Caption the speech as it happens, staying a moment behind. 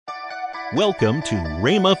Welcome to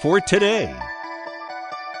Rhema for Today.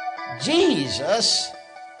 Jesus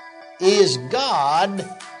is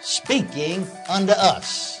God speaking unto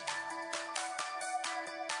us.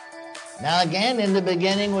 Now again, in the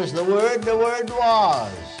beginning was the Word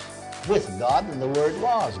was with God, and the Word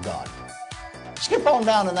was God. Skip on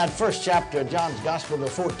down in that first chapter of John's Gospel, the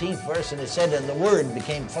 14th verse, and it said, and the Word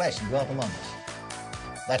became flesh and dwelt among us.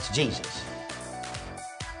 That's Jesus.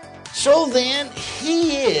 So then,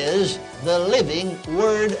 He is the living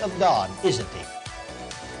Word of God, isn't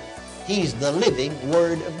He? He's the living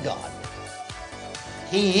Word of God.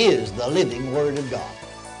 He is the living Word of God.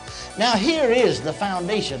 Now here is the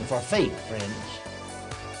foundation for faith, friends.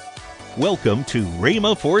 Welcome to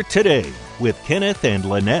Rhema for Today with Kenneth and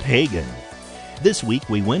Lynette Hagin. This week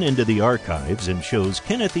we went into the archives and chose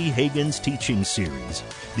Kenneth E. Hagin's teaching series,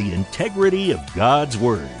 The Integrity of God's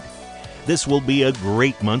Word. This will be a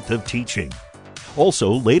great month of teaching.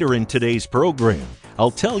 Also, later in today's program,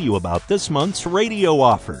 I'll tell you about this month's radio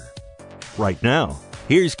offer. Right now,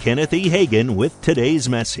 here's Kenneth E. Hagin with today's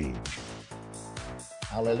message.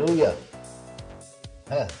 Hallelujah.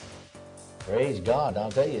 Praise God.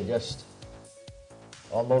 I'll tell you, just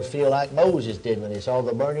almost feel like Moses did when he saw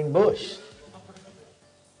the burning bush.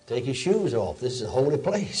 Take your shoes off. This is a holy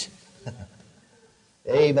place.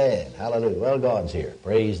 Amen. Hallelujah. Well, God's here.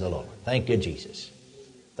 Praise the Lord. Thank you, Jesus.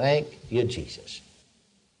 Thank you, Jesus.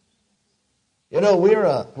 You know,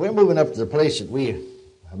 we're moving up to the place that we're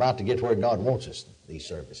about to get to where God wants us, these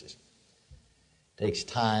services. It takes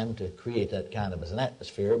time to create that kind of an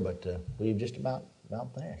atmosphere, but we're just about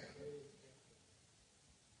there.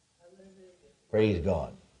 Praise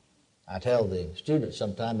God. I tell the students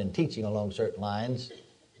sometime in teaching along certain lines,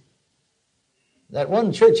 that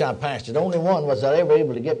one church I pastored, only one was I ever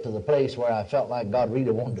able to get to the place where I felt like God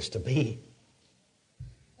really wanted us to be.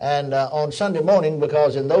 And on Sunday morning,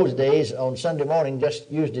 because in those days, on Sunday morning,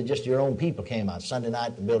 usually just your own people came out. Sunday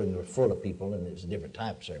night, the building was full of people, and it was a different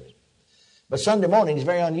type of service. But Sunday morning is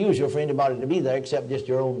very unusual for anybody to be there except just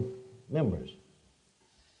your own members.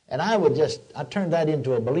 And I turned that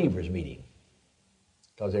into a believers meeting,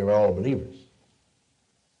 because they were all believers.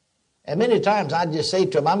 And many times I'd just say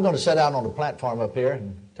to them, I'm going to sit down on the platform up here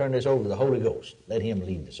and turn this over to the Holy Ghost. Let Him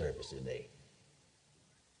lead the service today.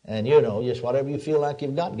 And you know, just whatever you feel like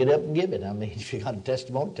you've got, get up and give it. I mean, if you got a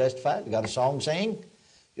testimony, testify. If you got a song, sing. If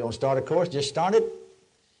you want to start a course, just start it.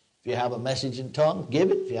 If you have a message in tongues, give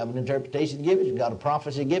it. If you have an interpretation, give it. If you've got a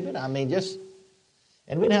prophecy, give it. I mean,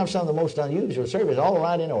 and we'd have some of the most unusual service, all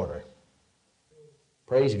right in order.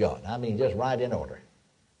 Praise God. I mean, just right in order.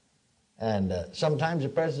 And sometimes the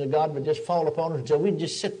presence of God would just fall upon us until we'd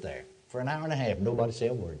just sit there for an hour and a half, nobody say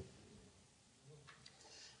a word.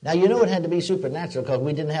 Now, you know it had to be supernatural because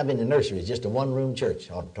we didn't have any nurseries, just a one-room church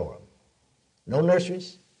auditorium. No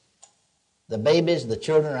nurseries. The babies, the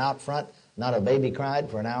children are out front. Not a baby cried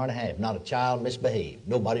for an hour and a half. Not a child misbehaved.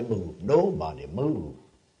 Nobody moved. Nobody moved.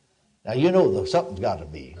 Now, you know something's got to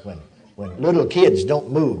be when little kids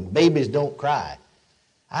don't move, babies don't cry.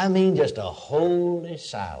 I mean, just a holy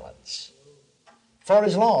silence. For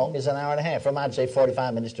as long as an hour and a half, from I'd say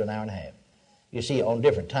 45 minutes to an hour and a half. You see, on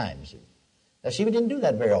different times. Now, see, we didn't do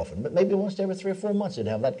that very often, but maybe once every 3 or 4 months they'd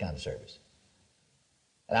have that kind of service.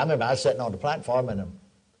 And I remember I was sitting on the platform, and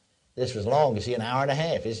this was long, you see, an hour and a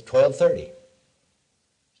half. It's 12:30.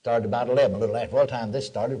 Started about 11, a little after. Well, time this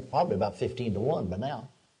started, probably about 15 to 1 by now.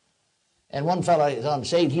 And one fellow is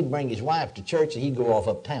unsaved, he'd bring his wife to church, and he'd go off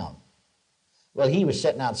uptown. Well, he was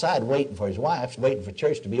sitting outside waiting for his wife, waiting for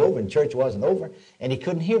church to be over, and church wasn't over, and he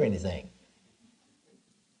couldn't hear anything.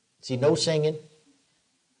 See, no singing,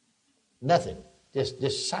 nothing,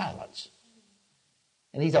 just silence.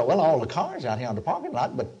 And he thought, well, all the cars out here on the parking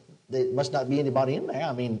lot, but there must not be anybody in there.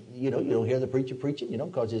 I mean, you don't hear the preacher preaching,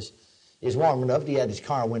 because it's warm enough. He had his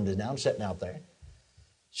car windows down, sitting out there.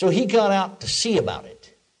 So he got out to see about it.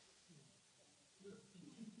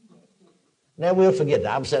 Now, we'll forget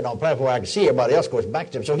that. I'm sitting on a platform where I can see everybody else goes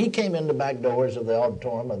back to him. So he came in the back doors of the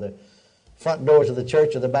auditorium, or the front doors of the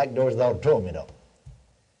church, or the back doors of the auditorium,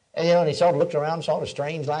 And, and he sort of looked around, sort of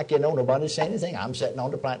strange, like, nobody's saying anything. I'm sitting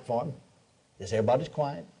on the platform. Just everybody's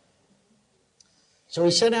quiet. So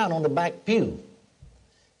he sat down on the back pew.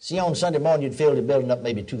 See, on Sunday morning, you'd fill the building up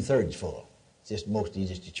maybe 2/3 full. It's just mostly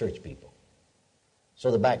just the church people.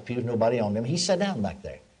 So the back pews, nobody on them. He sat down back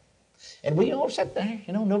there. And we all sat there,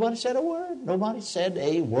 nobody said a word. Nobody said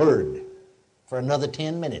a word for another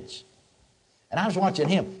 10 minutes. And I was watching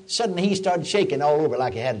him. Suddenly he started shaking all over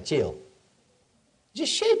like he had a chill.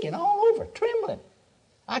 Just shaking all over, trembling.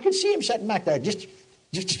 I could see him sitting back there, just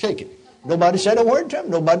shaking. Nobody said a word to him.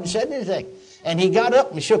 Nobody said anything. And he got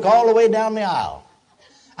up and shook all the way down the aisle.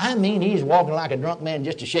 I mean, he's walking like a drunk man,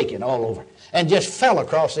 just a shaking all over, and just fell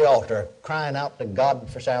across the altar, crying out to God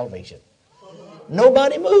for salvation.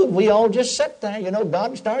 Nobody moved. We all just sat there. You know,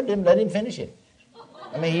 God started him, let him finish it.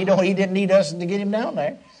 I mean, he didn't need us to get him down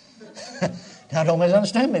there. Now, don't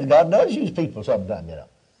misunderstand me. God does use people sometimes, you know.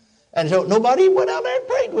 And so nobody went out there and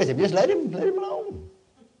prayed with him. Just let him alone.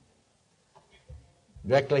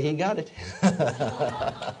 Directly he got it.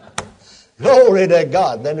 Glory to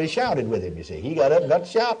God. Then we shouted with him, you see. He got up and got to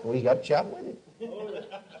shout. We got to shout with him.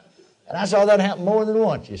 And I saw that happen more than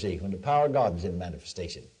once, you see, when the power of God was in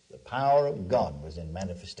manifestation. The power of God was in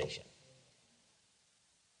manifestation.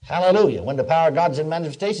 Hallelujah. When the power of God's in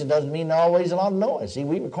manifestation, doesn't mean always a lot of noise. See,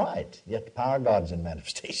 we were quiet, yet the power of God's in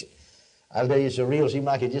manifestation. I'll tell you, it's so real. It seemed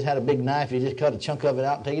like you just had a big knife. You just cut a chunk of it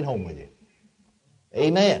out and take it home with you.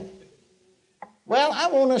 Amen. Well, I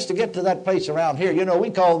want us to get to that place around here. You know, we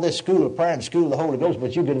call this school of prayer and school of the Holy Ghost,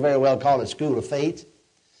 but you could very well call it school of faith.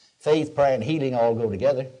 Faith, prayer, and healing all go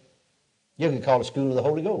together. You could call it school of the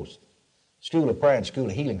Holy Ghost. School of prayer and school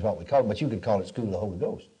of healing is what we call it, but you could call it school of the Holy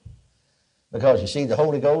Ghost. Because you see, the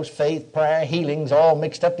Holy Ghost, faith, prayer, healing's all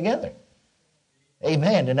mixed up together.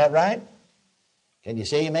 Amen. Isn't that right? Can you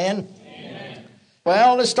say amen? Amen.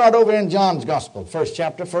 Well, let's start over in John's Gospel, first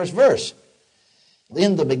chapter, first verse.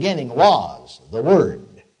 In the beginning was the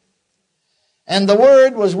Word, and the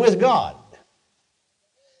Word was with God,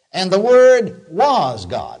 and the Word was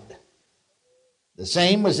God. The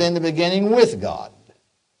same was in the beginning with God.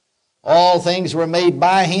 All things were made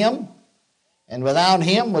by him, and without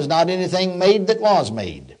him was not anything made that was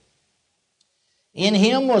made. In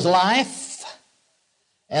him was life,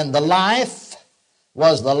 and the life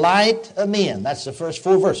was the light of men. That's the first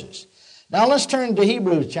 4 verses. Now let's turn to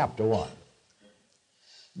Hebrews chapter 1.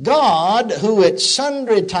 God, who at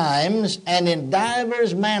sundry times and in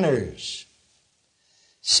divers manners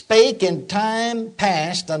spake in time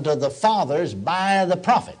past unto the fathers by the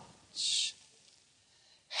prophets,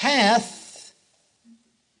 hath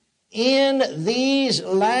in these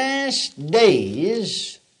last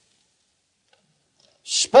days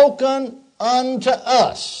spoken unto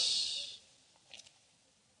us.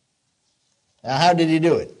 Now, how did he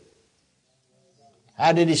do it?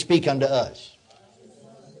 How did he speak unto us?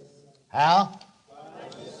 How?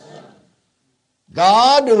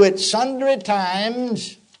 God, who at sundry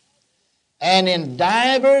times and in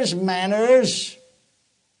divers manners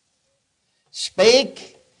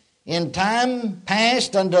spake in time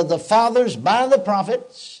past unto the fathers by the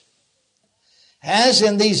prophets, has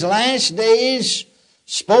in these last days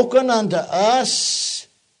spoken unto us,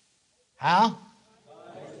 how?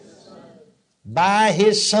 By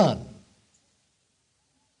his Son,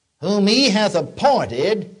 whom he hath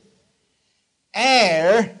appointed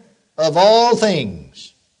heir of all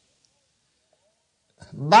things,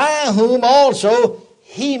 by whom also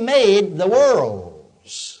he made the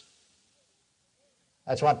worlds.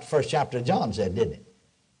 That's what the first chapter of John said, didn't it?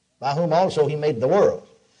 By whom also he made the world.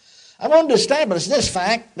 I want to establish this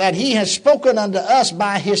fact, that he has spoken unto us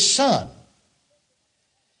by his Son.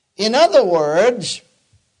 In other words,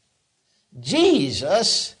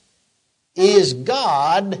 Jesus is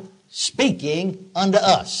God speaking unto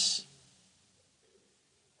us.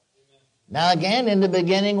 Now again, in the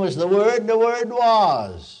beginning was the Word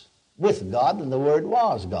was with God, and the Word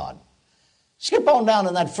was God. Skip on down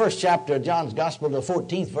in that first chapter of John's Gospel to the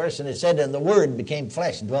 14th verse, and it said, and the Word became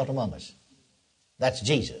flesh and dwelt among us. That's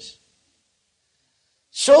Jesus.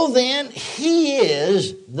 So then, he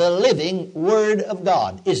is the living Word of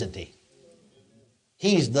God, isn't he?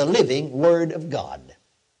 He's the living Word of God.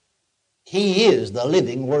 He is the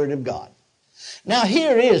living Word of God. Now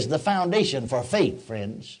here is the foundation for faith,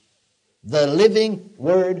 friends. The living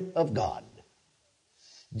Word of God.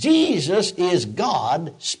 Jesus is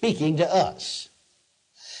God speaking to us.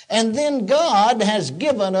 And then God has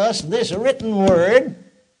given us this written Word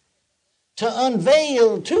to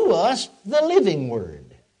unveil to us the living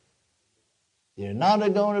Word. You're not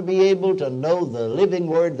going to be able to know the living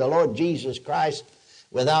Word, the Lord Jesus Christ,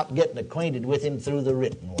 without getting acquainted with him through the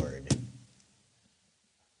written Word.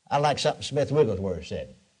 I like something Smith Wigglesworth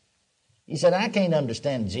said. He said, I can't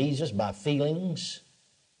understand Jesus by feelings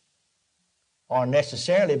or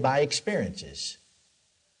necessarily by experiences.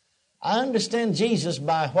 I understand Jesus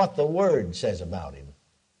by what the Word says about him.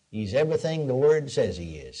 He's everything the Word says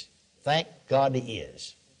he is. Thank God he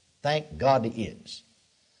is. Thank God he is.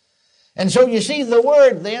 And so you see, the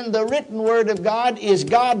Word then, the written Word of God, is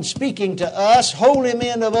God speaking to us. Holy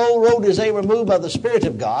men of old wrote as they were moved by the Spirit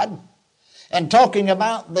of God. And talking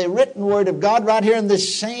about the written Word of God right here in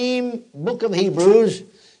this same book of Hebrews,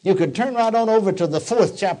 you could turn right on over to the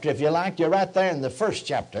 4th chapter if you like. You're right there in the 1st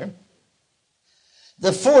chapter.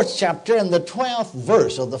 the 4th chapter and the 12th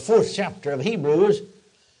verse of the 4th chapter of Hebrews,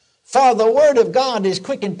 for the word of God is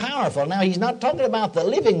quick and powerful. Now, he's not talking about the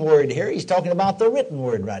living word here. He's talking about the written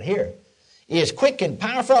word right here. It is quick and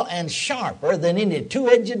powerful and sharper than any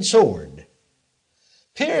two-edged sword,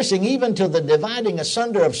 piercing even to the dividing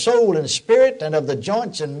asunder of soul and spirit and of the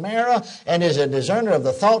joints and marrow, and is a discerner of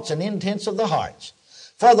the thoughts and intents of the hearts.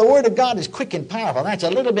 For the word of God is quick and powerful. That's a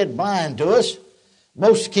little bit blind to us.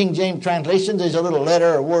 Most King James translations, there's a little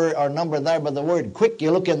letter or word or number there by the word quick.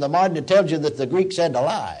 You look in the margin, it tells you that the Greek said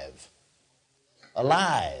alive.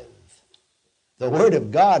 Alive. The word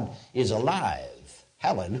of God is alive.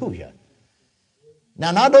 Hallelujah.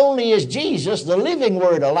 Now, not only is Jesus, the living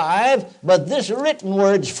word, alive, but this written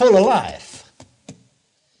word's full of life.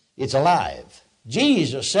 It's alive.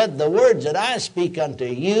 Jesus said, the words that I speak unto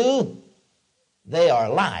you, they are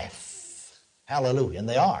life. Hallelujah. And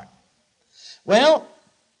they are. Well,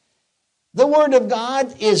 the word of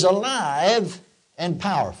God is alive and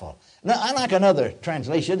powerful. Now, I like another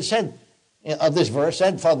translation said of this verse,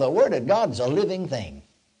 said, for the word of God is a living thing.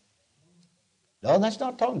 No, that's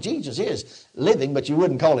not talking. Jesus is living, but you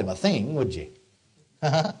wouldn't call him a thing, would you?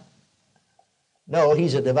 No,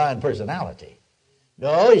 he's a divine personality.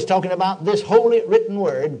 No, he's talking about this holy written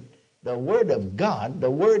word. The word of God, the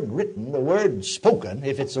word written, the word spoken,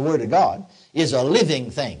 if it's the word of God, is a living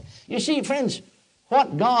thing. You see, friends,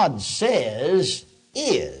 what God says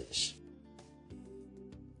is.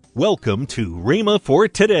 Welcome to Rhema for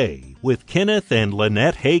Today with Kenneth and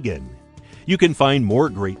Lynette Hagin. You can find more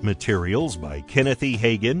great materials by Kenneth E.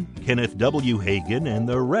 Hagin, Kenneth W. Hagin, and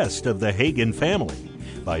the rest of the Hagin family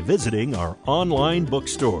by visiting our online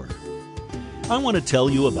bookstore. I want to tell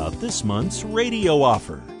you about this month's radio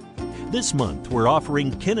offer. This month, we're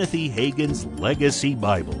offering Kenneth E. Hagin's Legacy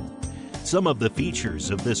Bible. Some of the features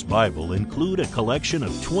of this Bible include a collection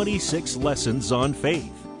of 26 lessons on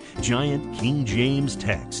faith, giant King James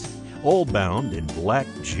text, all bound in black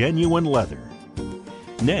genuine leather.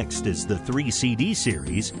 Next is the 3 CD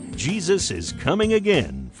series, Jesus is Coming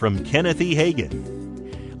Again, from Kenneth E.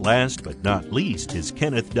 Hagin. Last but not least is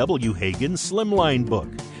Kenneth W. Hagin's Slimline book,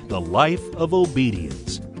 The Life of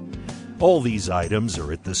Obedience. All these items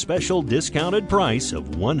are at the special discounted price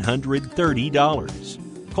of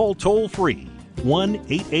 $130. Call toll-free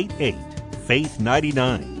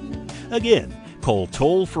 1-888-FAITH-99. Again, call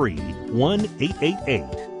toll-free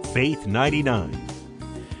 1-888-FAITH-99.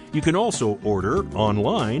 You can also order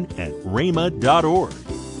online at rhema.org.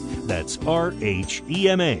 That's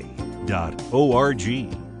RHEMA.org.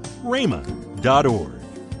 rhema.org.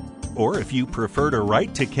 Or if you prefer to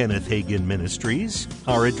write to Kenneth Hagin Ministries,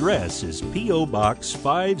 our address is P.O. Box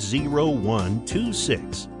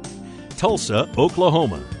 50126, Tulsa,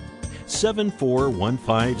 Oklahoma,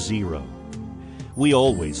 74150. We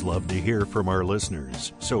always love to hear from our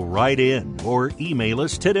listeners, so write in or email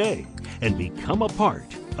us today and become a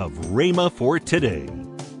part of Rhema for Today.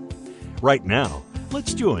 Right now,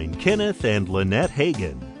 let's join Kenneth and Lynette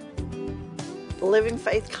Hagin. Living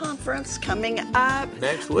Faith Conference coming up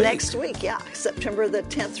next week, September the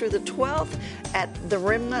 10th through the 12th at the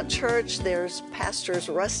Remnant Church. There's Pastors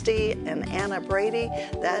Rusty and Anna Brady.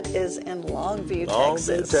 That is in Longview,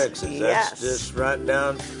 Texas. Texas. That's just right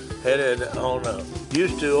down, headed on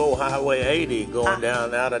used to old Highway 80, going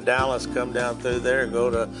down out of Dallas, come down through there, go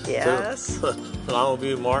to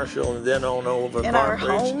Longview, Marshall, and then on over in our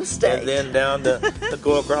home state, and then down to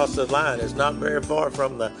go across the line. It's not very far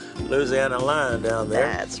from the Louisiana line down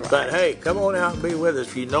there. That's right. But hey, come on out and be with us.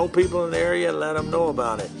 If you know people in the area, let them know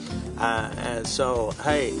about it. And so,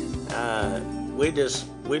 hey, we just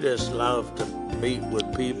love to meet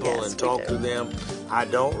with people and talk to them. I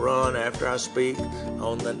don't run after I speak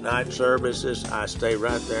on the night services. I stay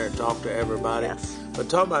right there and talk to everybody. Yes. But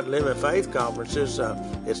talk about Living Faith conferences,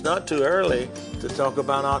 it's not too early to talk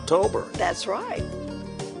about October. That's right.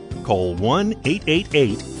 Call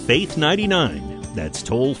 1-888-FAITH-99. That's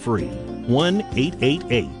toll free.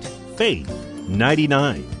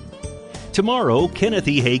 1-888-FAITH-99. Tomorrow, Kenneth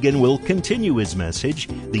E. Hagin will continue his message,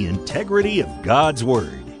 The Integrity of God's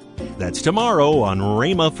Word. That's tomorrow on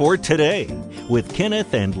Rhema for Today with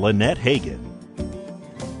Kenneth and Lynette Hagin.